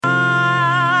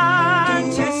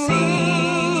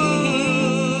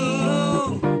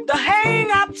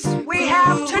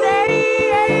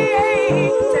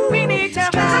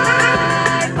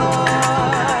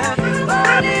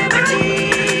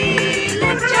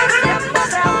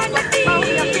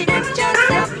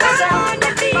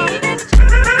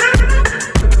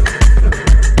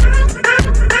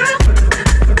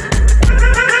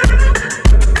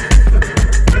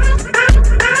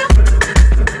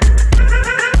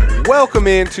Welcome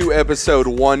into episode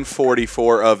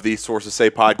 144 of the Sources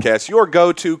Say podcast, your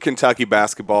go-to Kentucky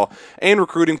basketball and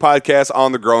recruiting podcast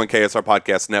on the growing KSR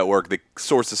Podcast Network. The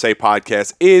Sources Say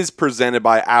podcast is presented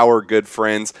by our good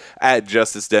friends at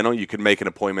Justice Dental. You can make an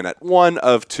appointment at one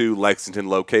of two Lexington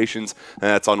locations, and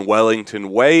that's on Wellington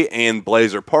Way and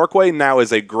Blazer Parkway. Now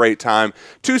is a great time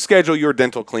to schedule your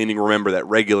dental cleaning. Remember that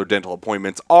regular dental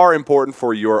appointments are important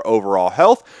for your overall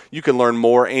health. You can learn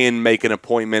more and make an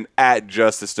appointment at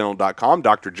justicedental.com.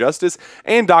 Dr. Justice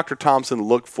and Dr. Thompson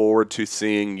look forward to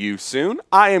seeing you soon.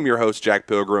 I am your host, Jack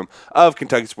Pilgrim of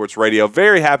Kentucky Sports Radio.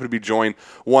 Very happy to be joined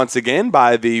once again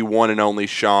by the one and only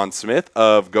Sean Smith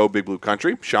of Go Big Blue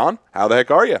Country. Sean, how the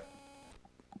heck are you?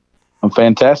 I'm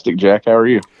fantastic, Jack. How are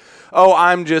you? Oh,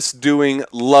 I'm just doing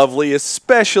lovely,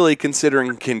 especially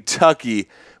considering Kentucky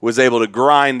was able to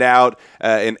grind out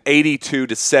an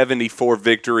 82-74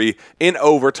 victory in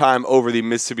overtime over the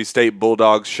Mississippi State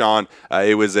Bulldogs, Sean.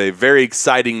 It was a very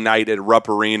exciting night at Rupp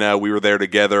Arena. We were there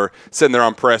together, sitting there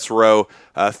on press row.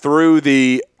 Through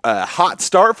the hot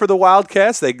start for the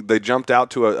Wildcats, they jumped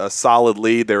out to a solid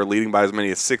lead. They were leading by as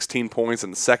many as 16 points in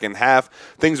the second half.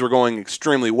 Things were going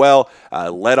extremely well.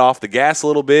 Let off the gas a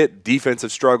little bit.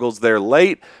 Defensive struggles there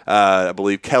late. I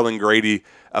believe Kellen Grady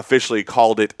officially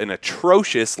called it an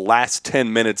atrocious last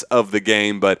 10 minutes of the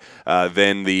game, but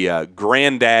then the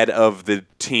granddad of the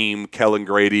team, Kellen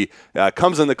Grady,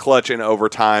 comes in the clutch in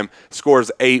overtime,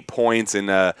 scores 8 points,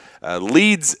 and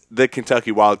leads the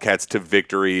Kentucky Wildcats to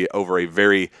victory over a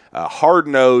very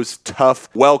hard-nosed, tough,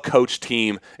 well-coached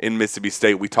team in Mississippi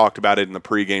State. We talked about it in the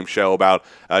pregame show about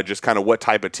just kind of what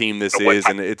type of team this is,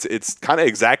 and it's kind of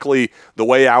exactly the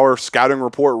way our scouting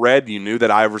report read. You knew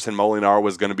that Iverson Molinar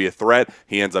was going to be a threat.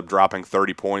 He ends up dropping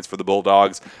 30 points for the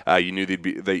Bulldogs. You knew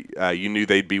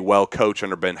they'd be well coached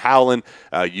under Ben Howland.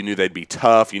 You knew they'd be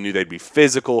tough. You knew they'd be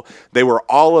physical. They were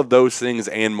all of those things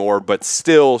and more, but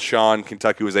still, Sean,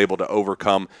 Kentucky was able to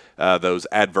overcome those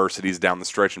adversities down the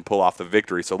stretch and pull off the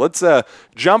victory. So let's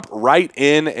jump right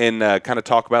in and kind of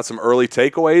talk about some early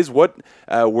takeaways. What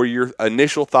were your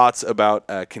initial thoughts about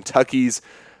Kentucky's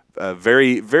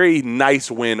very, very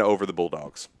nice win over the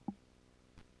Bulldogs?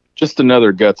 Just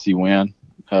another gutsy win.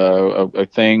 A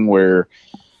thing where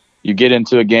you get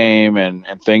into a game and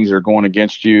things are going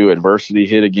against you. Adversity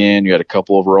hit again. You had a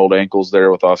couple of rolled ankles there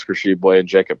with Oscar Tshiebwe and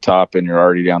Jacob Toppin. You're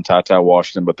already down Ty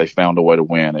Washington, but they found a way to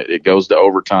win. It goes to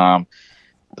overtime.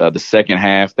 The second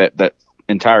half, that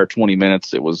entire 20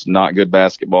 minutes, it was not good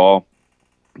basketball.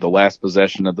 The last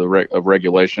possession of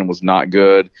regulation was not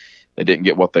good. They didn't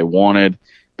get what they wanted,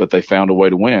 but they found a way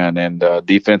to win, and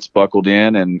defense buckled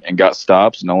in and got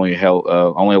stops and only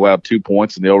allowed 2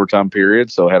 points in the overtime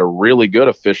period. So had a really good,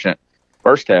 efficient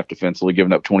first half defensively,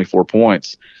 giving up 24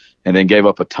 points, and then gave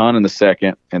up a ton in the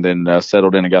second, and then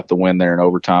settled in and got the win there in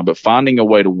overtime. But finding a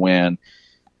way to win,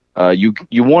 you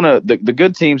want to the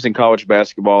good teams in college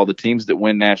basketball, the teams that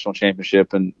win national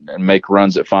championship and make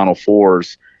runs at Final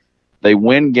Fours, they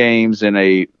win games in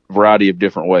a variety of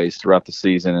different ways throughout the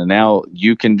season. And now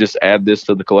you can just add this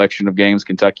to the collection of games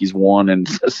Kentucky's won in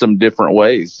some different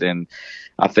ways. And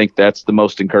I think that's the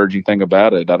most encouraging thing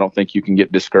about it. I don't think you can get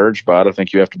discouraged by it. I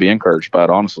think you have to be encouraged by it,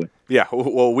 honestly. Yeah,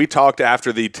 well, we talked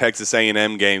after the Texas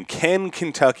A&M game. Can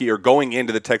Kentucky, or going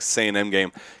into the Texas A&M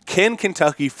game, can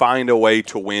Kentucky find a way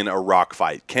to win a rock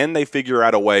fight? Can they figure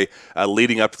out a way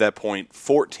leading up to that point?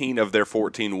 14 of their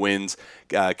 14 wins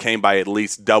came by at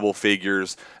least double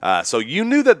figures. So you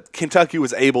knew that Kentucky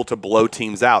was able to blow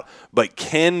teams out, but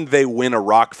can they win a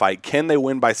rock fight? Can they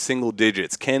win by single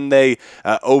digits? Can they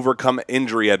overcome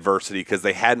injury adversity? Because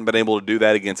they hadn't been able to do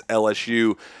that against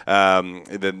LSU.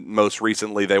 Most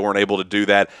recently, they weren't able to do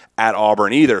that at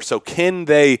Auburn either. So can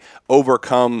they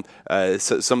overcome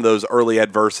some of those early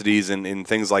adversities and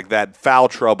things like that, foul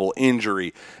trouble,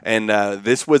 injury? And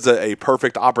this was a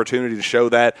perfect opportunity to show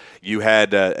that. You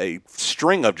had a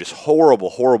string of just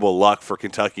horrible luck for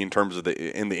Kentucky in terms of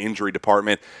in the injury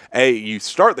department. You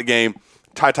start the game,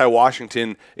 Ty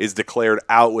Washington is declared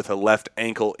out with a left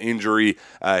ankle injury.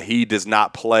 He does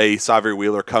not play. Xavier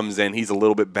Wheeler comes in. He's a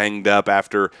little bit banged up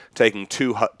after taking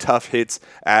two tough hits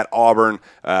at Auburn.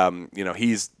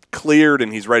 He's cleared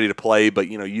and he's ready to play, but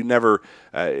you never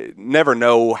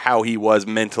know how he was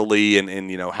mentally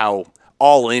and how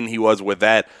all in he was with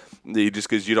that. Just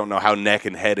because you don't know how neck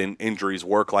and head injuries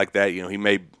work like that. He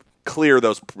may clear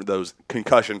those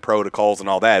concussion protocols and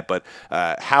all that, but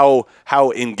how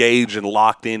engaged and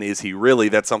locked in is he really?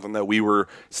 That's something that we were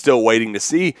still waiting to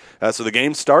see. So the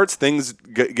game starts, things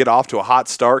get off to a hot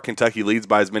start. Kentucky leads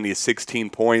by as many as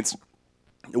 16 points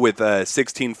with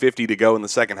 16:50 to go in the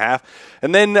second half,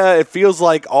 and then it feels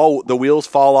like all the wheels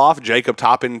fall off. Jacob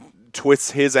Toppin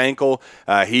twists his ankle.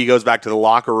 He goes back to the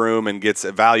locker room and gets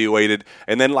evaluated.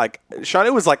 And then, Sean,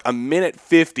 it was like a minute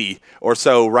 50 or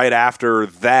so right after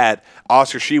that,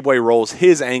 Oscar Tshiebwe rolls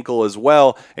his ankle as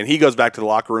well, and he goes back to the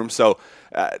locker room. So,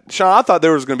 Sean, I thought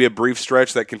there was going to be a brief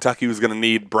stretch that Kentucky was going to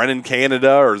need Brennan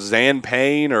Canada or Zan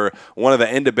Payne or one of the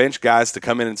end-of-bench guys to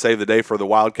come in and save the day for the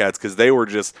Wildcats, because they were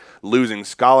just losing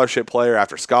scholarship player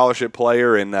after scholarship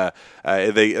player, and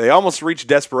they almost reached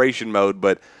desperation mode.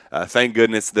 But thank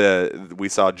goodness we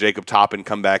saw Jacob Toppin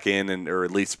come back in, or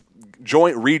at least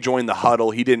rejoin the huddle.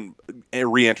 He didn't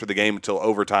re-enter the game until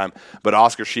overtime, but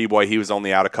Oscar Tshiebwe, he was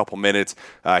only out a couple minutes.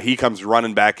 He comes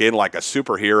running back in like a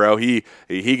superhero.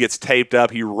 He gets taped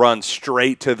up. He runs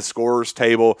straight to the scorer's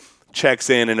table, checks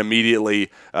in, and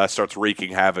immediately starts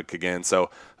wreaking havoc again.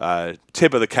 So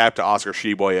tip of the cap to Oscar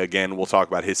Tshiebwe again. We'll talk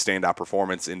about his standout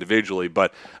performance individually,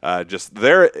 but just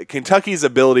Kentucky's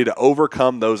ability to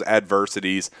overcome those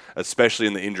adversities, especially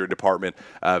in the injury department,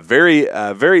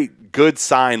 very good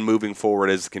sign moving forward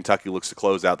as Kentucky looks to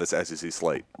close out this SEC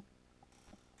slate.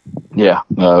 Yeah,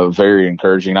 very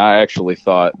encouraging. I actually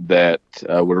thought that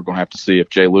we were going to have to see if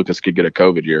Jay Lucas could get a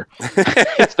COVID year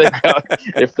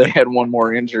if they had one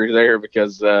more injury there,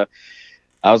 because I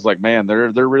was like, man,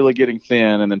 they're really getting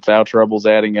thin, and then foul trouble's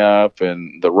adding up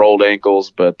and the rolled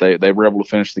ankles, but they were able to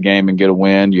finish the game and get a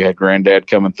win. You had Granddad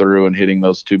coming through and hitting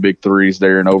those 2 big threes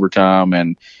there in overtime.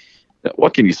 And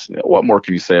what more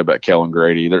can you say about Kellen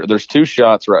Grady? There's 2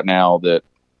 shots right now that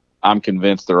I'm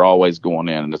convinced they're always going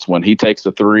in, and it's when he takes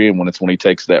the 3 and when he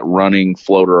takes that running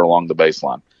floater along the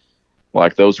baseline.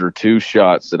 Like, those are 2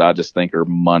 shots that I just think are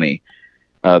money,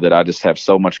 that I just have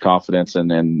so much confidence in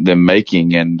them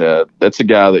making. And that's a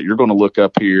guy that you're going to look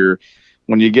up here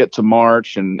when you get to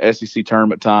March and SEC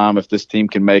tournament time. If this team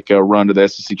can make a run to the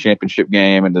SEC championship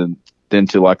game and then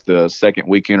to like the second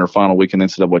weekend or final weekend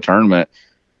NCAA tournament,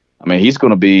 I mean, he's going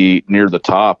to be near the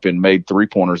top in made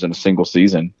 3-pointers in a single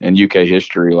season in UK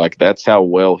history. Like, that's how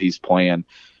well he's playing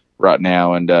right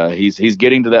now. And he's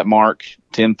getting to that mark,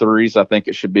 10 threes. I think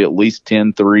it should be at least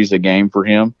 10 threes a game for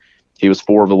him. He was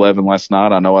 4 of 11 last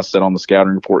night. I know I said on the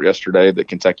scouting report yesterday that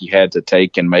Kentucky had to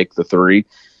take and make the 3.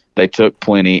 They took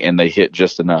plenty and they hit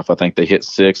just enough. I think they hit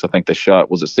 6. I think they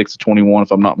shot, was it 6 of 21,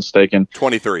 if I'm not mistaken?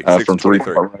 23. From 3,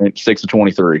 6 of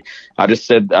 23. I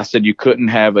said you couldn't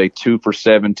have a 2 for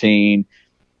 17,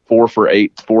 4 for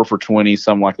 8, 4 for 20,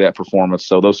 something like that performance.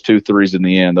 So those 2 threes in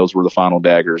the end, those were the final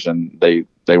daggers, and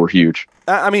they were huge.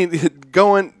 I mean,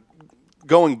 going,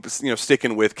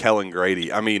 sticking with Kellen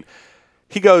Grady. I mean,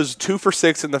 he goes 2 for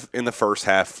 6 in the first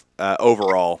half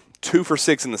overall, 2 for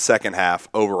 6 in the second half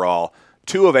overall,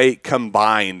 2 of 8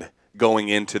 combined going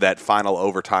into that final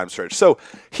overtime stretch. So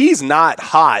he's not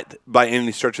hot by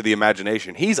any stretch of the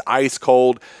imagination. He's ice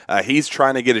cold. He's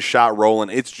trying to get his shot rolling.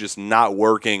 It's just not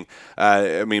working.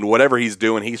 I mean, whatever he's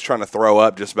doing, he's trying to throw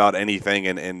up just about anything,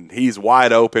 and he's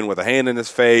wide open with a hand in his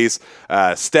face,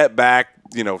 step back,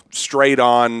 straight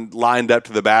on, lined up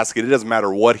to the basket. It doesn't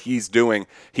matter what he's doing.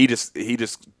 He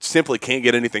just simply can't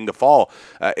get anything to fall.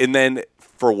 And then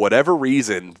for whatever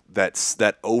reason,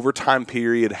 that overtime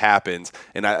period happens,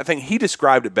 and I think he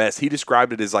described it best. He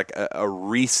described it as like a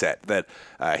reset, that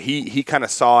he kind of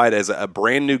saw it as a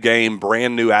brand new game,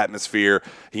 brand new atmosphere.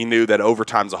 He knew that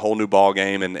overtime's a whole new ball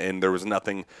game, and there was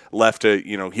nothing left to,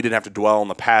 he didn't have to dwell on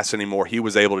the past anymore. He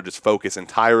was able to just focus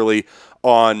entirely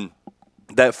on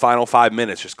that final 5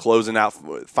 minutes, just closing out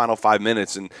final 5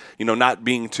 minutes, and not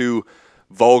being too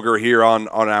vulgar here on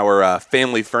our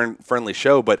family friendly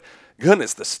show, but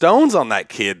goodness, the stones on that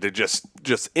kid to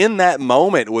just in that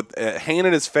moment with a hand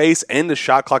in his face and the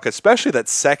shot clock, especially that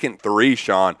second 3,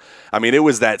 Sean. I mean, it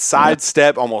was that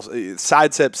sidestep,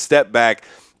 step back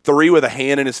 3 with a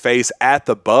hand in his face at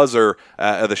the buzzer,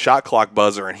 the shot clock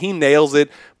buzzer, and he nails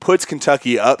it, puts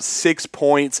Kentucky up 6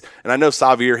 points. And I know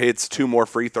Xavier hits 2 more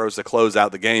free throws to close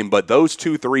out the game, but those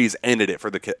 2 threes ended it for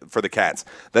the Cats.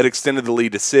 That extended the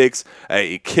lead to 6.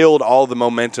 It killed all the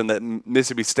momentum that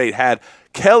Mississippi State had.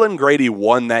 Kellen Grady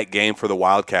won that game for the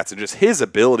Wildcats, and just his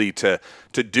ability to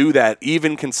do that,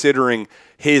 even considering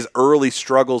his early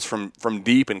struggles from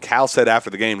deep. And Cal said after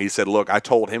the game, he said, look, I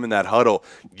told him in that huddle,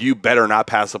 you better not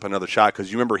pass up another shot, because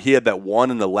you remember he had that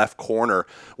one in the left corner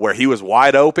where he was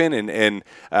wide open, and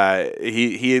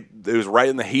it was right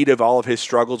in the heat of all of his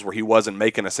struggles where he wasn't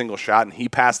making a single shot, and he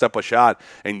passed up a shot,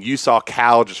 and you saw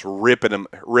Cal just rip him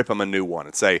a new one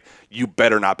and say, you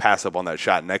better not pass up on that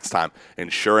shot next time.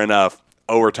 And sure enough,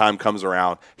 overtime comes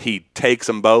around, he takes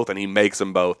them both and he makes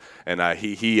them both, and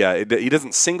he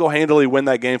doesn't single-handedly win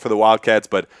that game for the Wildcats,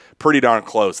 but pretty darn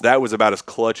close. That was about as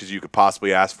clutch as you could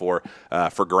possibly ask for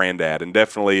Granddad, and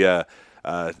definitely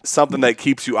something that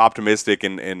keeps you optimistic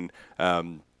and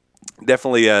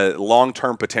definitely a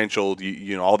long-term potential.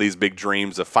 You know, all these big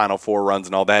dreams of Final Four runs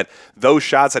and all that. Those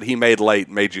shots that he made late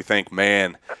made you think,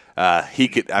 man, he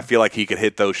could. I feel like he could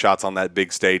hit those shots on that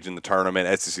big stage in the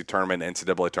tournament, SEC tournament,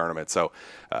 NCAA tournament. So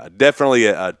definitely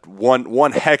a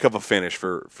one heck of a finish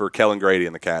for Kellen Grady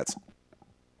and the Cats.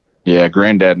 Yeah,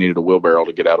 Granddad needed a wheelbarrow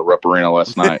to get out of Rupp Arena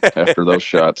last night after those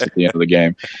shots at the end of the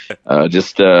game.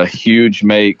 Just huge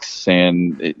makes,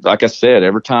 and like I said,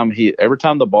 every time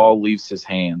the ball leaves his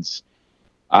hands,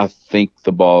 I think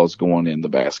the ball is going in the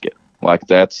basket. Like,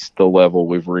 that's the level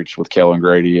we've reached with Kellen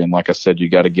Grady. And like I said, you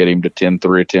got to get him to 10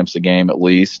 3 attempts a game at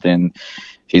least, and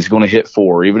he's going to hit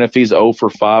 4. Even if he's 0 for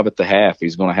 5 at the half,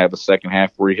 he's going to have a second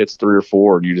half where he hits 3 or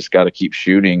 4, and you just got to keep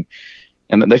shooting.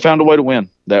 And they found a way to win.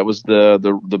 That was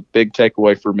the big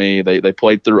takeaway for me. They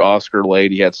played through Oscar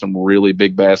late. He had some really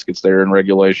big baskets there in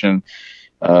regulation.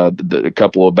 A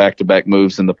couple of back-to-back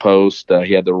moves in the post.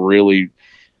 He had the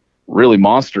really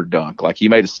monster dunk. Like, he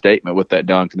made a statement with that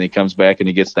dunk, and then he comes back and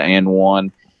he gets the and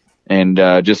one. And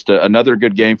just another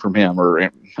good game from him,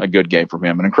 or a good game from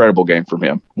him, an incredible game from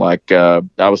him. Like, I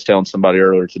was telling somebody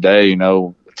earlier today, you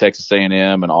know, Texas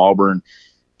A&M and Auburn,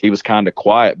 he was kind of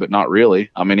quiet, but not really.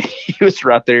 I mean, he was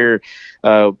right there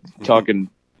talking,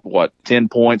 10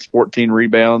 points, 14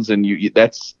 rebounds, and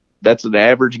that's an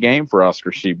average game for Oscar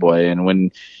Tshiebwe. And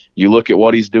when you look at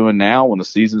what he's doing now, when the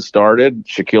season started,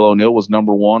 Shaquille O'Neal was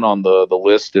number 1 on the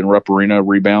list in Rupp Arena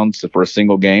rebounds for a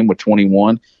single game with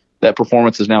 21. That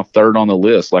performance is now 3rd on the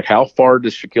list. Like, how far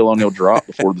does Shaquille O'Neal drop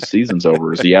before the season's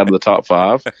over? Is he out of the top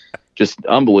 5? Just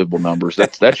unbelievable numbers.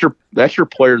 That's your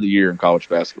player of the year in college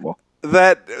basketball.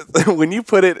 That, when you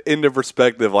put it into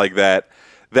perspective like that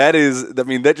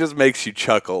just makes you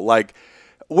chuckle. Like,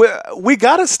 we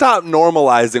got to stop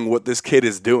normalizing what this kid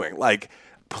is doing. Like,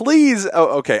 please,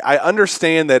 okay, I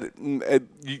understand that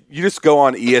you just go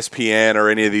on ESPN or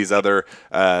any of these other,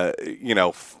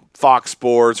 Fox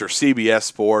Sports or CBS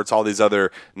Sports, all these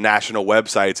other national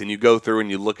websites, and you go through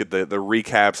and you look at the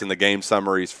recaps and the game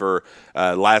summaries for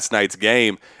last night's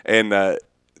game, and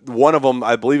one of them,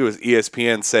 I believe it was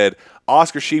ESPN, said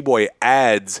Oscar Tshiebwe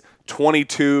adds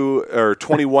 22 or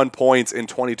 21 points and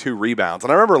 22 rebounds.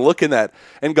 And I remember looking at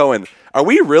and going, are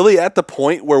we really at the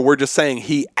point where we're just saying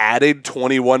he added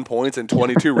 21 points and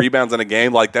 22 rebounds in a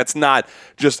game? Like, that's not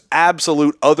just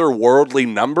absolute otherworldly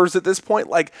numbers at this point.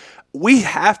 Like, we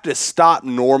have to stop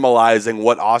normalizing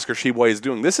what Oscar Tshiebwe is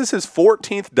doing. This is his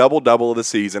 14th double-double of the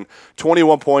season,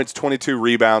 21 points, 22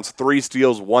 rebounds, 3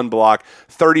 steals, 1 block,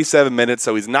 37 minutes,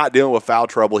 so he's not dealing with foul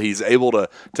trouble. He's able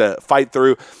to fight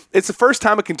through. It's the first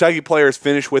time a Kentucky player has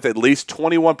finished with at least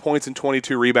 21 points and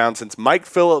 22 rebounds since Mike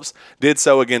Phillips did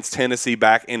so against Tennessee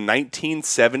back in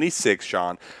 1976,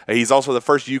 Sean. He's also the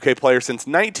first UK player since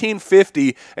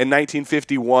 1950 and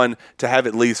 1951 to have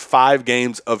at least 5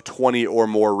 games of 20 or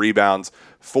more rebounds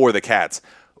for the Cats.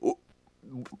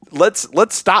 Let's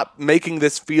stop making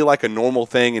this feel like a normal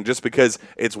thing, and just because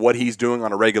it's what he's doing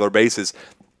on a regular basis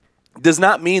does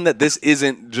not mean that this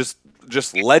isn't just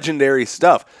legendary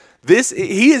stuff.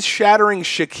 He is shattering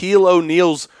Shaquille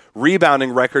O'Neal's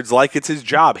rebounding records like it's his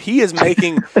job. He is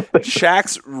making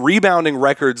Shaq's rebounding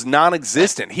records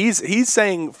non-existent. He's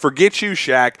saying, forget you,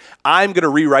 Shaq. I'm going to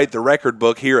rewrite the record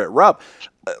book here at Rupp.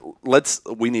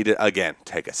 We need to, again,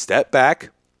 take a step back,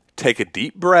 take a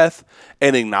deep breath,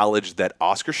 and acknowledge that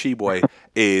Oscar Tshiebwe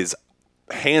is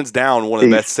hands down one of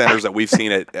the best centers that we've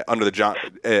seen under John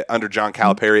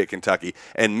Calipari at Kentucky,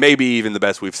 and maybe even the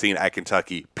best we've seen at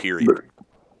Kentucky, period.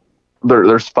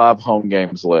 There's 5 home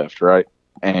games left, right?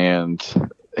 And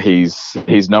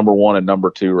he's number 1 and number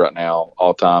 2 right now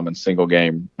all time in single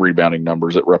game rebounding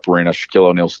numbers at Rupp Arena. Shaquille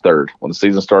O'Neal's 3rd. When the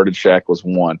season started, Shaq was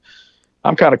 1.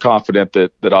 I'm kind of confident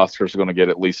that Oscar's going to get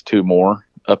at least 2 more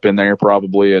up in there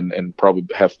probably, and probably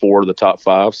have 4 of the top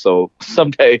 5. So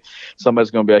someday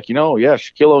somebody's going to be like,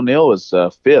 Shaquille O'Neal is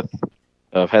 5th.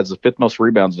 Has the 5th most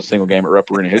rebounds in a single game at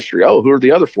Rupp Arena history. Oh, who are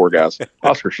the other 4 guys?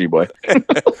 Oscar Tshiebwe.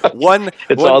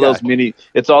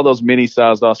 It's all those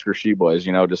mini-sized Oscar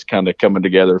Tshiebwes, just kind of coming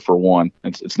together for one.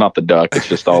 It's not the duck. It's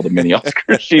just all the mini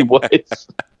Oscar Tshiebwes.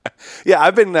 Yeah,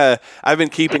 I've been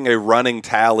keeping a running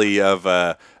tally of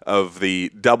the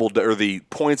the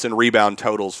points and rebound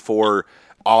totals for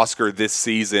Oscar this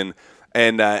season.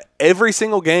 And every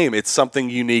single game, it's something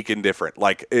unique and different.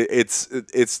 Like,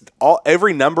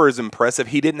 every number is impressive.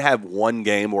 He didn't have one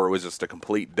game where it was just a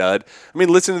complete dud. I mean,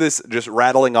 listen to this, just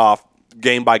rattling off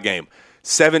game by game: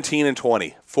 17 and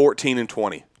 20, 14 and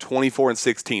 20, 24 and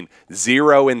 16,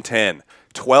 0 and 10,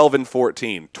 12 and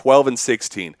 14, 12 and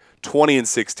 16, 20 and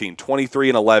 16, 23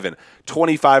 and 11,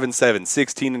 25 and 7,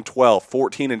 16 and 12,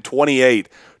 14 and 28,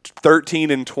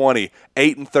 13 and 20,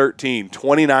 8 and 13,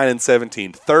 29 and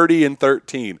 17, 30 and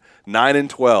 13, 9 and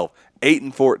 12, 8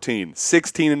 and 14,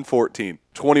 16 and 14,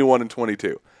 21 and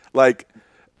 22. Like,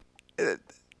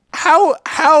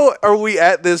 how are we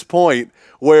at this point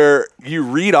where you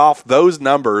read off those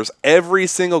numbers every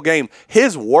single game?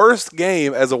 His worst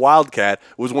game as a Wildcat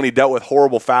was when he dealt with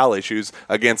horrible foul issues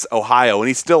against Ohio, and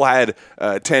he still had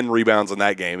 10 rebounds in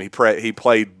that game. He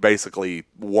played basically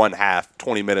one half,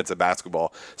 20 minutes of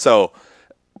basketball. So,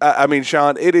 I mean,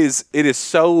 Sean, it is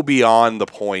so beyond the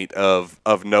point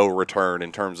of no return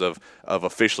in terms of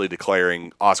officially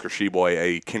declaring Oscar Tshiebwe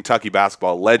a Kentucky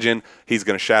basketball legend. He's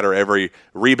going to shatter every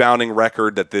rebounding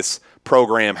record that this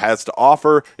program has to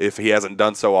offer if he hasn't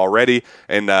done so already.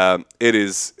 And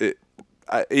it's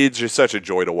just such a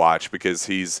joy to watch because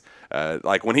he's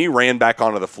like when he ran back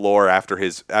onto the floor after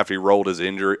he rolled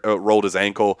his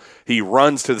ankle, he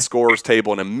runs to the scorer's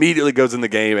table and immediately goes in the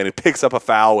game, and he picks up a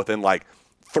foul within like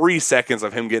 3 seconds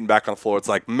of him getting back on the floor. It's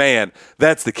like, man,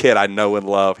 that's the kid I know and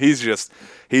love. He's just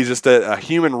a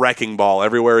human wrecking ball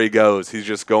everywhere he goes. He's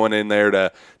just going in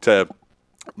there to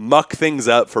muck things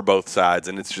up for both sides,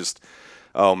 and it's just,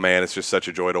 oh man, it's just such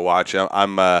a joy to watch.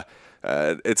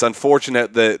 It's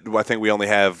unfortunate that I think we only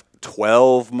have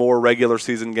 12 more regular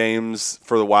season games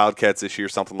for the Wildcats this year,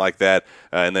 something like that,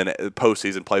 and then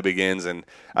postseason play begins. And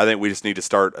I think we just need to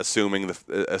start assuming that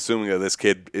this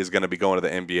kid is going to be going to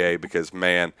the NBA because,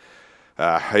 man,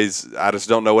 I just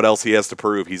don't know what else he has to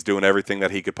prove. He's doing everything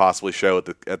that he could possibly show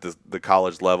at the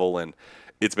college level, and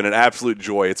it's been an absolute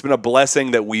joy. It's been a blessing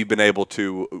that we've been able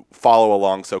to follow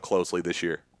along so closely this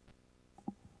year.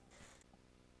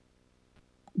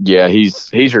 Yeah,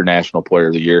 he's your national player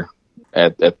of the year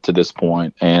to this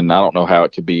point, and I don't know how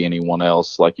it could be anyone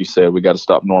else. Like you said, we got to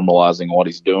stop normalizing what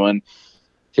he's doing.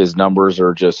 His numbers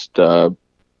are just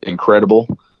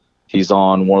incredible. He's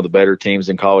on one of the better teams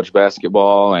in college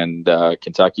basketball, and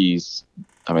Kentucky's,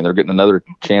 I mean, they're getting another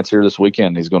chance here this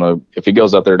weekend. He's going to, if he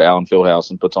goes out there to Allen Fieldhouse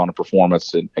and puts on a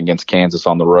performance against Kansas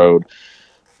on the road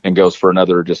and goes for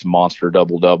another just monster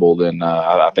double-double, then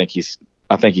I think he's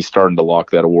starting to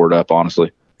lock that award up,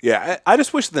 honestly. Yeah, I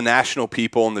just wish the national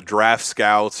people and the draft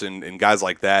scouts and guys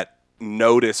like that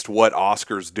noticed what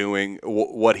Oscar's doing,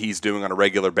 what he's doing on a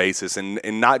regular basis, and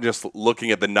not just looking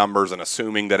at the numbers and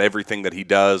assuming that everything that he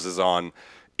does is on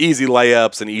easy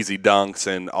layups and easy dunks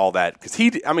and all that. Because he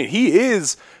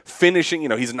is finishing,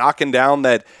 he's knocking down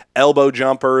that elbow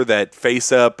jumper, that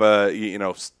face up,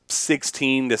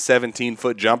 16 to 17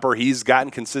 foot jumper. He's gotten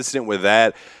consistent with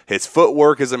that. His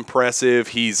footwork is impressive.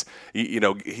 He's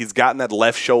gotten that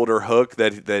left shoulder hook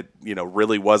that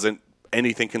really wasn't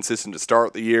anything consistent to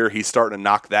start the year. He's starting to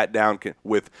knock that down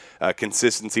with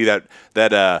consistency.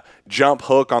 That jump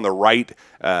hook on the right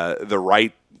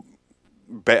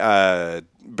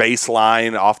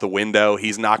baseline off the window,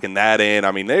 he's knocking that in.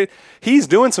 I mean, he's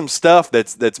doing some stuff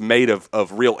that's made of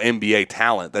real NBA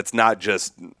talent. That's not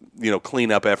just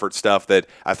cleanup effort stuff that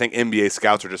I think NBA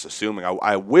scouts are just assuming.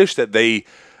 I wish that they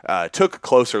took a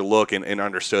closer look and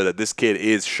understood that this kid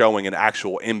is showing an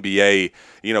actual NBA.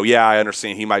 I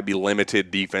understand he might be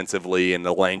limited defensively and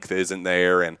the length isn't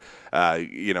there, and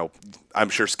I'm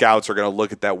sure scouts are going to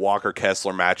look at that Walker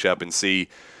Kessler matchup and see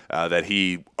that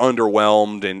he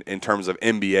underwhelmed in terms of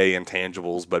NBA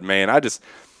intangibles. But man,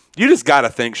 you just got to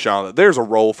think, Sean, that there's a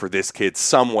role for this kid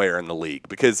somewhere in the league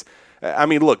because, I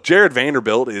mean, look, Jared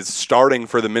Vanderbilt is starting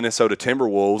for the Minnesota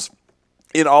Timberwolves,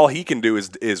 and all he can do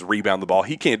is rebound the ball.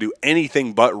 He can't do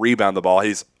anything but rebound the ball.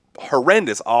 He's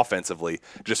horrendous offensively,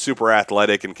 just super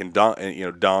athletic and can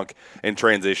dunk and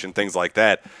transition, things like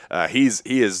that. He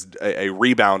is a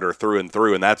rebounder through and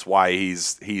through, and that's why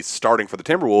he's starting for the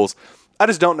Timberwolves. I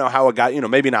just don't know how a guy,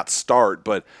 maybe not start,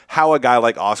 but how a guy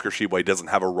like Oscar Tshiebwe doesn't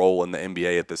have a role in the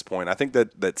NBA at this point. I think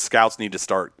that scouts need to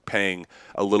start paying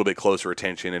a little bit closer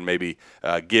attention and maybe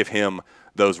give him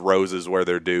those roses where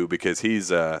they're due because he's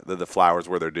the flowers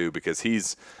where they're due because he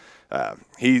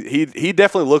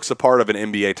definitely looks a part of an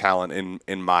NBA talent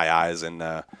in my eyes, and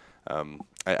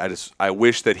I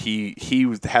wish that he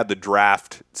had the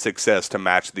draft success to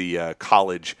match the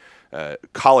college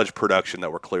production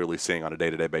that we're clearly seeing on a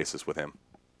day-to-day basis with him.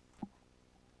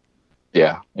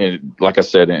 Yeah, and like I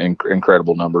said,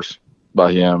 incredible numbers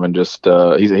by him, and just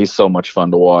he's so much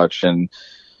fun to watch. And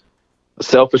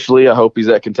selfishly, I hope he's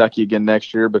at Kentucky again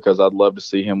next year because I'd love to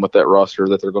see him with that roster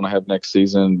that they're going to have next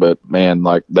season. But man,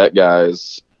 like that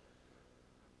guy's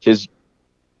his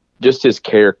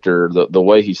character, the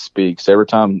way he speaks. Every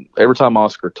time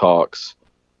Oscar talks,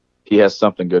 he has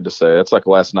something good to say. That's like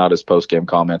last night, his post game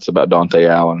comments about Dante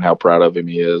Allen, how proud of him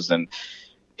he is. And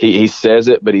he says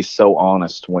it, but he's so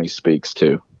honest when he speaks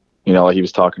too. Like he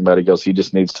was talking about, he goes, he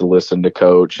just needs to listen to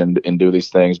coach and do these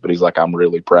things. But he's like, I'm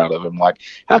really proud of him. Like,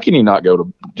 how can you not go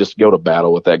to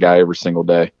battle with that guy every single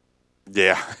day?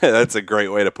 Yeah, that's a great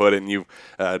way to put it. And you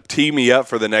tee me up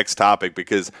for the next topic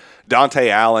because Dante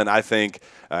Allen, I think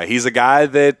he's a guy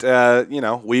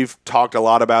that, we've talked a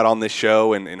lot about on this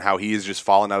show and how he is just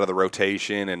fallen out of the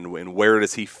rotation and where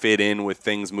does he fit in with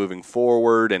things moving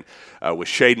forward. And with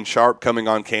Shaden Sharp coming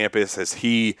on campus, has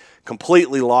he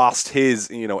completely lost his,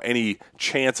 any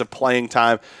chance of playing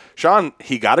time? Sean,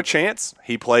 he got a chance.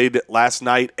 He played last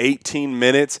night 18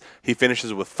 minutes. He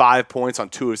finishes with 5 points on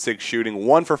 2 of 6 shooting,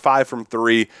 1 for 5 from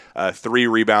 3, 3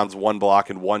 rebounds, 1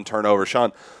 block, and 1 turnover.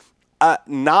 Sean,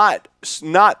 not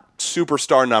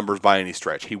superstar numbers by any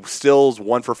stretch. He still's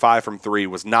 1 for 5 from 3,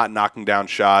 was not knocking down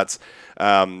shots.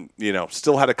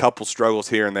 Still had a couple struggles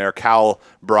here and there. Cal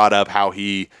brought up how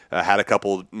he had a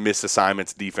couple missed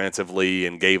assignments defensively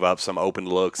and gave up some open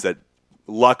looks that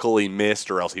luckily missed,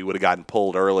 or else he would have gotten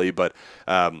pulled early. But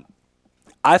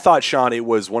I thought, Sean, it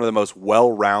was one of the most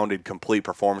well-rounded, complete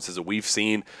performances that we've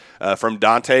seen from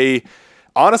Dante,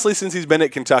 honestly, since he's been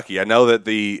at Kentucky. I know that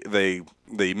the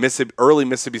early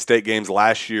Mississippi State games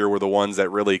last year were the ones that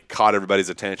really caught everybody's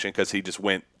attention because he just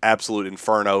went absolute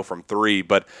inferno from 3.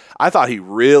 But I thought he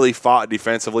really fought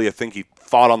defensively. I think he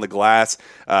fought on the glass.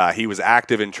 He was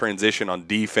active in transition on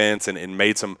defense and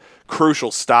made some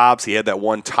crucial stops. He had that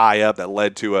one tie-up that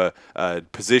led to a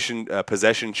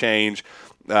possession change.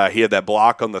 He had that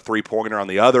block on the three-pointer on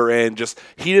the other end.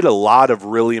 He did a lot of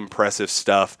really impressive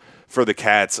stuff for the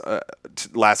Cats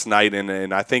last night,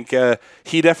 and I think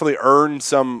he definitely earned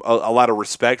a lot of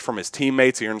respect from his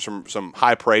teammates. He earned some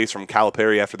high praise from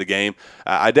Calipari after the game.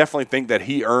 I definitely think that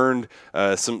he earned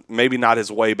some, maybe not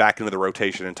his way back into the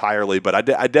rotation entirely, but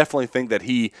I definitely think that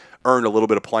he earned a little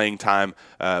bit of playing time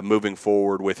moving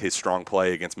forward with his strong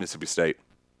play against Mississippi State.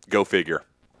 Go figure.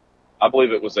 I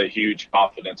believe it was a huge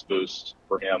confidence boost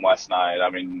for him last night. I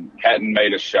mean, hadn't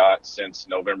made a shot since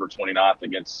November 29th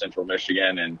against Central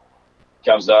Michigan, and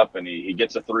comes up and he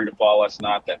gets a 3 to fall last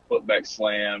night. That putback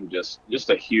slam, just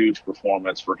a huge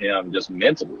performance for him, just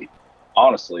mentally.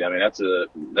 Honestly, I mean,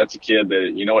 that's a kid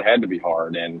that, it had to be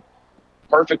hard, and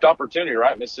perfect opportunity,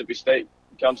 right? Mississippi State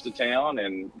comes to town,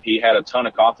 and he had a ton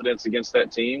of confidence against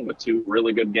that team with 2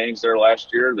 really good games there last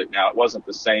year. That now it wasn't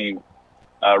the same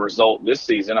result this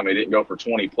season. I mean, it didn't go for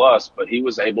 20 plus, but he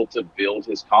was able to build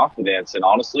his confidence, and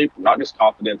honestly, not just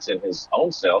confidence in his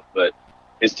own self, but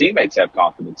his teammates have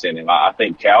confidence in him. I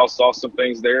think Cal saw some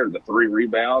things there. The 3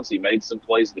 rebounds, he made some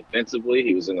plays defensively.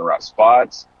 He was in the right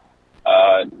spots.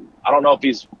 I don't know if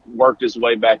he's worked his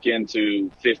way back into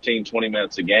 15, 20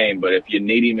 minutes a game, but if you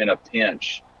need him in a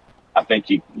pinch, I think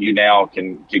you now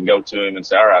can go to him and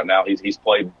say, all right, now he's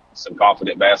played some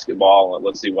confident basketball, and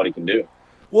let's see what he can do.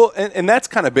 Well, and that's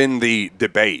kind of been the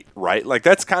debate, right? Like,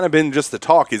 that's kind of been just the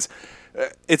talk is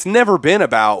it's never been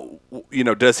about,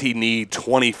 does he need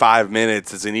 25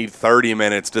 minutes? Does he need 30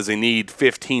 minutes? Does he need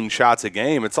 15 shots a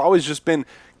game? It's always just been,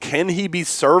 can he be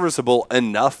serviceable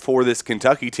enough for this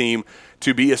Kentucky team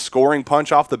to be a scoring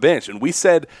punch off the bench? And we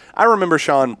said, I remember,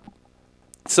 Sean,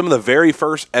 some of the very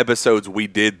first episodes we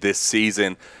did this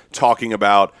season talking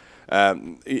about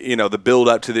the build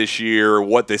up to this year,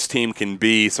 what this team can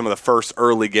be, some of the first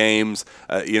early games,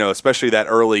 especially that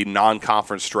early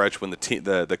non-conference stretch when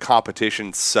the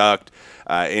competition sucked,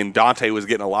 and Dante was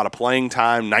getting a lot of playing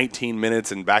time, 19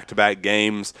 minutes in back-to-back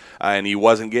games, and he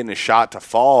wasn't getting a shot to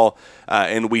fall.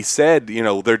 And we said,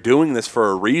 they're doing this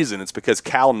for a reason. It's because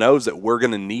Cal knows that we're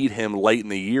going to need him late in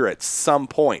the year at some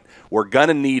point. We're going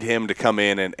to need him to come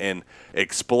in and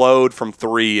explode from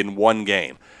 3 in one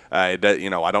game. I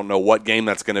don't know what game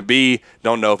that's going to be.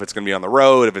 Don't know if it's going to be on the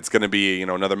road, if it's going to be,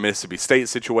 another Mississippi State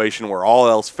situation where all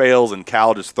else fails and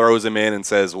Cal just throws him in and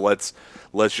says, let's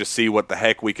just see what the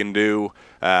heck we can do.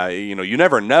 You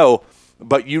never know,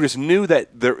 but you just knew that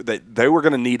they were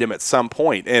going to need him at some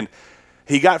point. And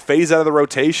he got phased out of the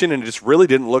rotation and just really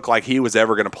didn't look like he was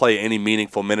ever going to play any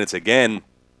meaningful minutes again.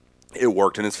 It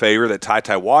worked in his favor that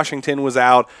Ty Washington was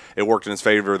out. It worked in his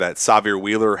favor that Xavier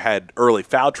Wheeler had early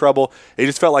foul trouble. It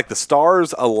just felt like the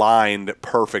stars aligned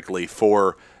perfectly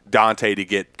for Dante to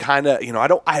get kind of,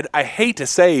 I hate to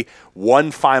say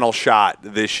one final shot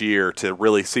this year to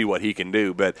really see what he can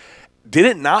do, but did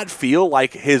it not feel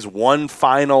like his one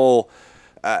final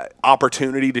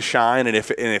opportunity to shine? And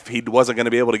if he wasn't going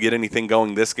to be able to get anything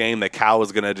going this game, that Cal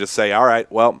was going to just say, all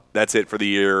right, well, that's it for the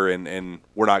year, and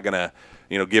we're not going to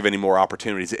give any more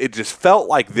opportunities. It just felt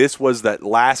like this was that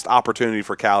last opportunity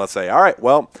for Cal to say, all right,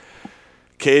 well,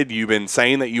 kid, you've been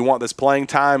saying that you want this playing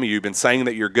time. You've been saying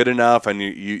that you're good enough and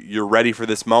you're ready for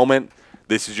this moment.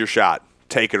 This is your shot.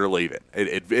 Take it or leave it.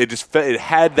 It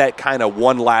had that kind of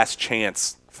one last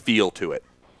chance feel to it.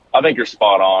 I think you're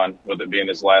spot on with it being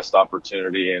his last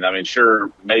opportunity. And I mean,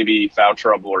 sure, maybe foul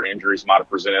trouble or injuries might have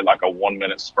presented like a 1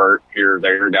 minute spurt here or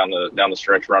there down the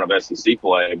stretch run of SEC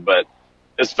play, but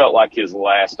this felt like his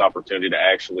last opportunity to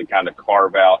actually kind of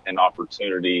carve out an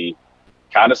opportunity,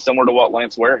 kind of similar to what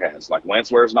Lance Ware has. Like,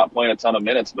 Lance Ware's not playing a ton of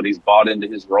minutes, but he's bought into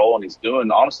his role, and he's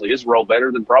doing, honestly, his role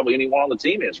better than probably anyone on the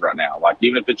team is right now. Like,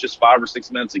 even if it's just 5 or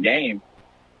 6 minutes a game,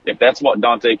 if that's what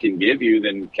Dante can give you,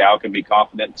 then Cal can be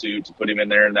confident to put him in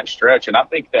there in that stretch. And I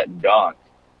think that dunk,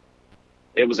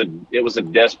 it was a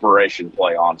desperation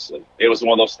play, honestly. It was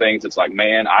one of those things that's like,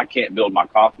 man, I can't build my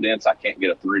confidence. I can't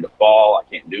get a three to fall. I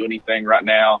can't do anything right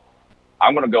now.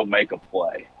 I'm going to go make a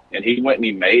play. And he went and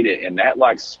he made it, and that,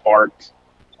 like, sparked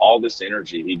all this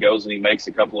energy. He goes and he makes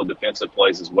a couple of defensive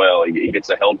plays as well. He gets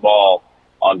a held ball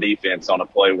on defense on a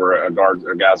play where a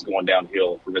guy's going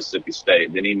downhill for Mississippi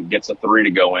State. Then he gets a three to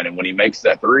go in. And when he makes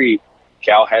that three,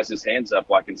 Cal has his hands up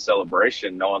like in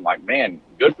celebration, knowing like, man,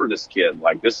 good for this kid.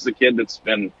 Like, this is a kid that's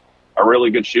been a really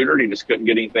good shooter. He just couldn't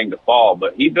get anything to fall.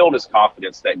 But he built his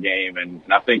confidence that game. And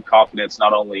I think confidence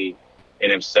not only in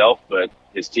himself, but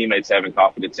his teammates having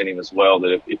confidence in him as well,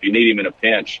 that if you need him in a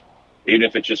pinch, even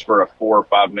if it's just for a 4 or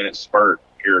 5 minute spurt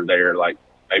here or there, like,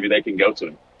 maybe they can go to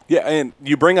him. Yeah, and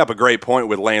you bring up a great point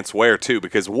with Lance Ware, too,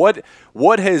 because what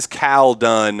has Cal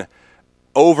done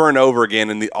over and over again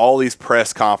in all these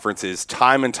press conferences,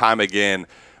 time and time again,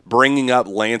 bringing up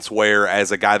Lance Ware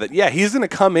as a guy that, yeah, he's going to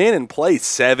come in and play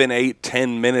 7, 8,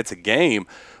 10 minutes a game,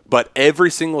 but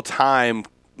every single time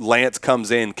Lance comes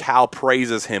in, Cal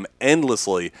praises him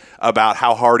endlessly about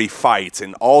how hard he fights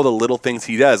and all the little things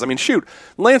he does. I mean, shoot,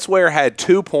 Lance Ware had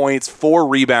 2 points, 4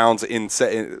 rebounds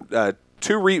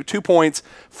 2 points,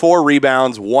 4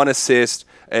 rebounds, 1 assist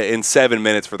in 7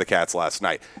 minutes for the Cats last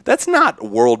night. That's not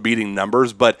world-beating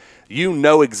numbers, but you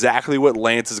know exactly what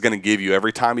Lance is going to give you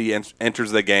every time he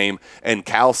enters the game. And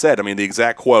Cal said, I mean, the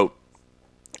exact quote,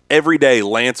 every day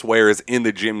Lance Ware is in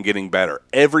the gym getting better.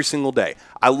 Every single day.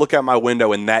 I look out my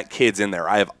window and that kid's in there.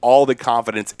 I have all the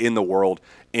confidence in the world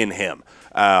in him.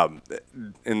 And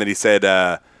then he said,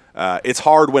 it's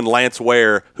hard when Lance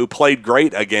Ware, who played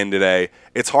great again today,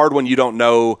 it's hard when you don't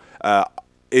know,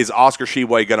 is Oscar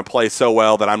Tshiebwe going to play so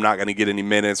well that I'm not going to get any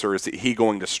minutes, or is he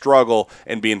going to struggle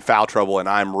and be in foul trouble and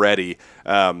I'm ready?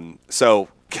 So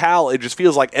Cal, it just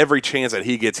feels like every chance that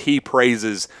he gets, he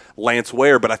praises Lance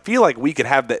Ware, but I feel like we could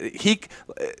have that.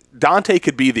 Dante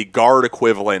could be the guard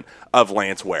equivalent of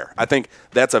Lance Ware. I think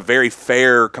that's a very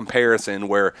fair comparison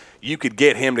where you could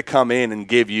get him to come in and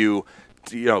give you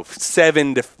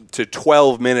 7 to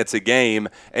 12 minutes a game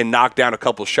and knock down a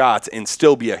couple shots and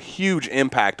still be a huge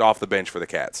impact off the bench for the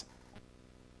Cats.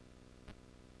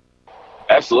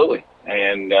 Absolutely.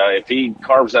 And if he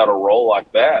carves out a role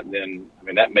like that, then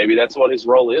maybe that's what his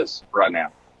role is right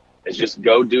now. Is just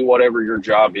go do whatever your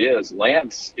job is.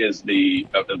 Lance is the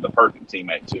perfect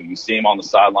teammate too. You see him on the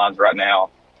sidelines right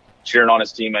now, cheering on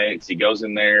his teammates. He goes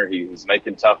in there, he's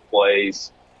making tough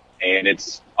plays, and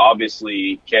it's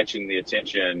obviously catching the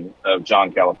attention of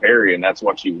John Calipari, and that's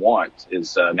what you want.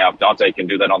 Is now if Dante can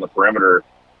do that on the perimeter,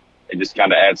 it just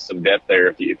kind of adds some depth there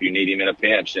if you need him in a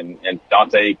pinch, and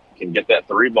Dante can get that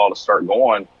three ball to start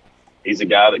going. He's a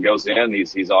guy that goes in.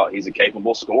 He's a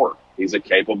capable scorer. He's a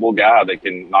capable guy that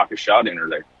can knock a shot in or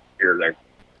there, here or there.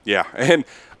 Yeah, and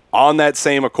on that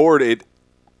same accord,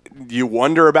 you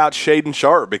wonder about Shaedon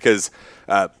Sharpe because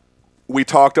we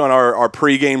talked on our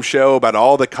pregame show about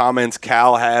all the comments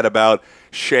Cal had about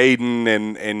Shaedon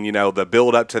and the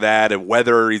build up to that and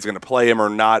whether he's going to play him or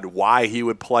not, why he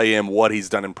would play him, what he's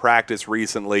done in practice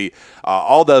recently.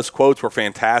 All those quotes were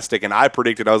fantastic, and I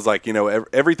predicted, I was like,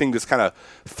 everything just kind of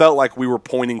felt like we were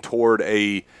pointing toward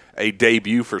a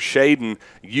debut for Shaedon.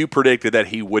 You predicted that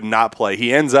he would not play.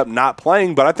 He ends up not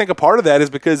playing, but I think a part of that is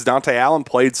because Dante Allen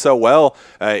played so well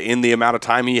in the amount of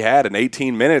time he had in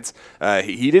 18 minutes.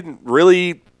 He didn't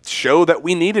really show that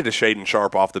we needed a Shaedon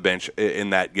Sharpe off the bench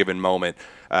in that given moment.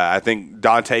 I think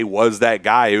Dante was that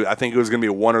guy. I think it was going to be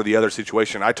a one or the other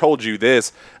situation. I told you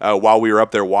this while we were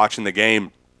up there watching the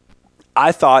game.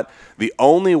 I thought the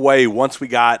only way, once we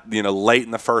got late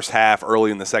in the first half, early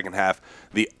in the second half,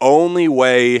 the only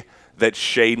way that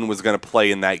Shaedon was going to play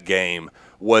in that game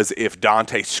was if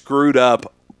Dante screwed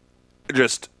up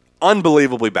just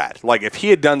unbelievably bad. Like if he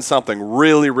had done something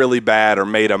really, really bad or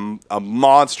made a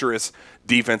monstrous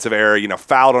defensive error,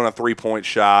 fouled on a three-point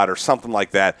shot or something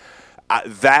like that,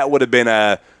 that would have been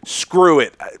a screw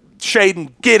it.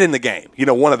 Shaden, get in the game.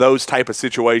 One of those type of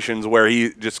situations where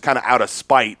he just kind of out of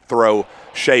spite throw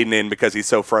Shaden in because he's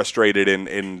so frustrated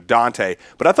in Dante.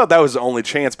 But I thought that was the only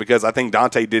chance because I think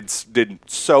Dante did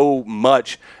so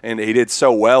much and he did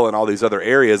so well in all these other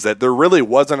areas that there really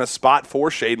wasn't a spot for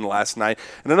Shaden last night.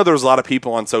 And I know there was a lot of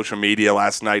people on social media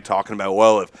last night talking about,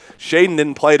 well, if Shaden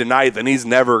didn't play tonight, then he's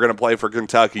never going to play for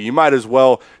Kentucky. You might as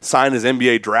well sign his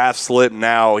NBA draft slip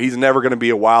now. He's never going to be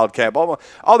a Wildcat.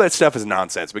 All that stuff is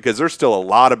nonsense because there's still a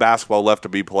lot of basketball left to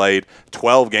be played,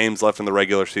 12 games left in the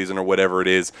regular season or whatever it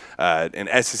is,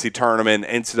 an SEC tournament,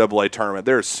 NCAA tournament.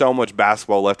 There's so much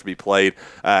basketball left to be played,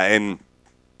 and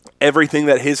everything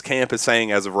that his camp is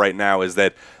saying as of right now is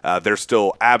that they're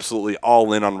still absolutely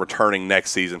all in on returning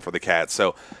next season for the Cats.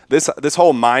 So this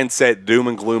whole mindset, doom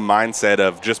and gloom mindset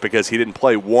of just because he didn't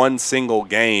play one single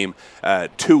game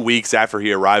 2 weeks after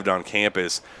he arrived on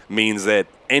campus means that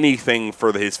anything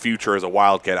for his future as a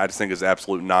Wildcat, I just think is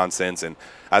absolute nonsense, and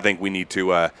I think we need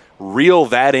to reel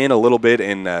that in a little bit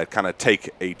and kind of take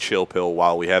a chill pill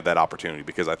while we have that opportunity,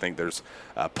 because I think there's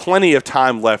plenty of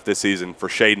time left this season for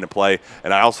Shaden to play,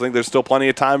 and I also think there's still plenty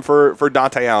of time for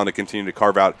Dante Allen to continue to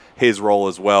carve out his role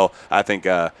as well. I think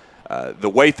the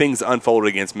way things unfolded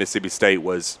against Mississippi State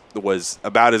was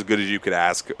about as good as you could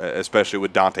ask, especially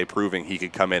with Dante proving he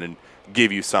could come in and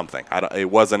give you something. It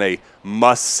wasn't a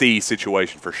must-see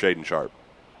situation for Shaden Sharp.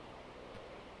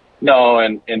 No,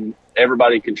 and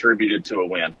everybody contributed to a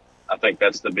win. I think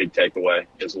that's the big takeaway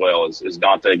as well, is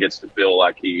Dante gets to feel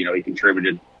like he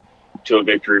contributed to a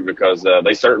victory because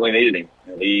they certainly needed him.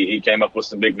 He came up with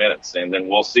some big minutes, and then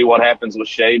we'll see what happens with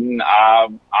Shaden.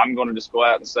 I'm going to just go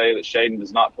out and say that Shaden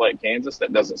does not play at Kansas.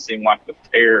 That doesn't seem like the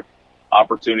fair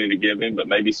opportunity to give him, but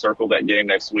maybe circle that game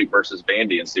next week versus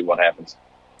Vandy and see what happens.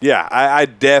 Yeah, I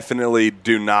definitely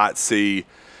do not see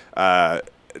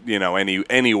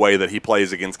any way that he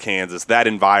plays against Kansas. That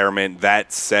environment,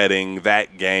 that setting,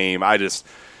 that game, I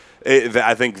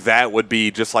think that would be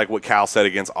just like what Cal said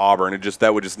against Auburn.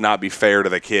 That would just not be fair to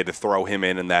the kid to throw him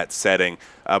in that setting.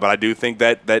 But I do think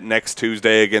that next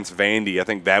Tuesday against Vandy, I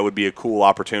think that would be a cool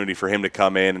opportunity for him to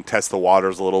come in and test the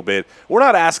waters a little bit. We're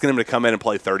not asking him to come in and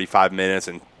play 35 minutes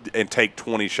and take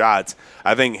 20 shots.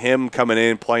 I think him coming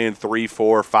in, playing 3,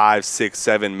 4, 5, 6,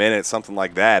 7 minutes, something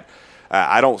like that,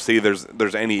 I don't see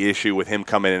there's any issue with him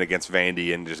coming in against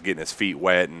Vandy and just getting his feet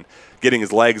wet and getting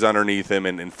his legs underneath him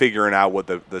and figuring out what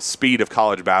the speed of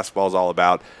college basketball is all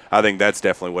about. I think that's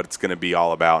definitely what it's going to be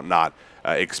all about, not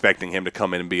expecting him to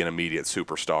come in and be an immediate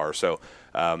superstar. So,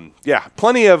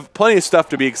 plenty of stuff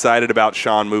to be excited about,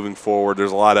 Sean, moving forward.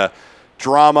 There's a lot of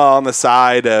drama on the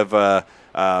side of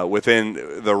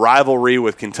within the rivalry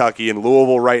with Kentucky and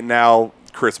Louisville right now.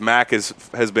 Chris Mack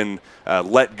has been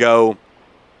let go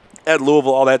at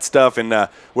Louisville, all that stuff, and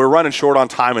we're running short on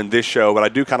time in this show, but I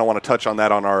do kind of want to touch on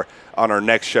that on our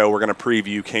next show. We're going to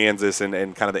preview Kansas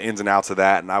and kind of the ins and outs of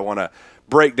that, and I want to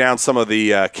break down some of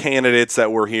the candidates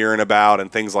that we're hearing about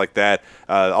and things like that,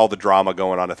 all the drama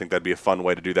going on. I think that'd be a fun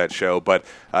way to do that show. But,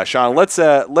 Sean,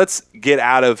 let's get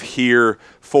out of here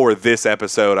for this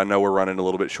episode. I know we're running a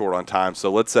little bit short on time,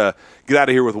 so let's get out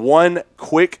of here with one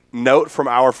quick note from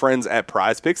our friends at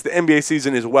Prize Picks. The NBA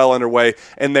season is well underway,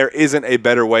 and there isn't a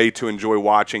better way to enjoy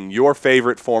watching your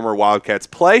favorite former Wildcats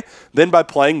play than by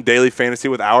playing daily fantasy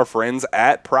with our friends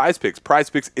at Prize Picks. Prize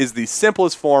Picks is the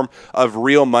simplest form of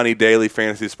real money daily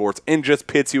fantasy sports and just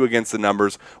pits you against the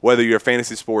numbers, whether you're a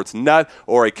fantasy sports nut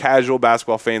or a casual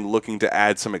basketball fan looking to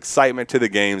add some excitement to the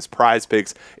games. Prize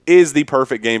Picks is the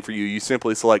perfect game for you. You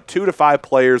simply select 2 to 5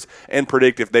 players and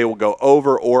predict if they will go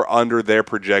over or under their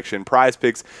projection. Prize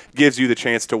Picks gives you the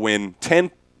chance to win 10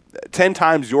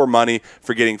 times your money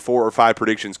for getting 4 or 5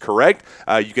 predictions correct.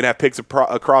 You can have picks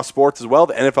across sports as well.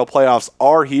 The NFL playoffs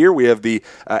are here. We have the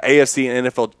AFC and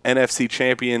NFC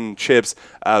championships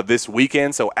this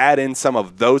weekend, so add in some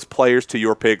of those players to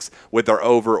your picks with their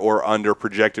over or under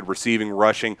projected receiving,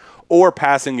 rushing, or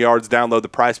passing yards. Download the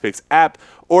Prize Picks app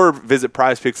or visit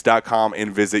prizepicks.com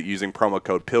and visit using promo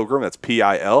code PILGRIM, that's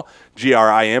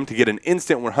PILGRIM, to get an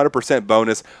instant 100%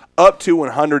 bonus up to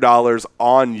 $100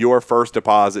 on your first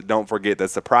deposit. Don't forget,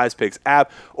 that's the Prize Picks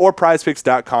app or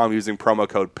prizepicks.com using promo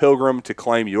code PILGRIM to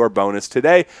claim your bonus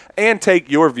today and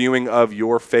take your viewing of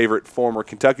your favorite former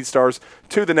Kentucky stars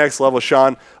to the next level.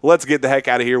 Sean, let's get the heck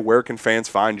out of here. Where can fans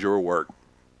find your work?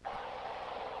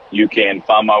 You can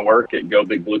find my work at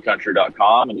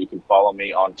gobigbluecountry.com, and you can follow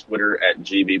me on Twitter at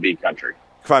GBBCountry.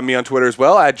 Find me on Twitter as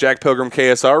well, at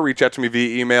JackPilgrimKSR. Reach out to me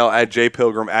via email at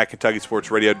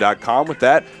jpilgrim@KentuckySportsRadio.com. With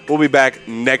that, we'll be back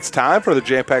next time for the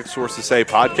Jam Packed Source to Say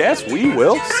podcast. We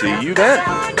will see you then.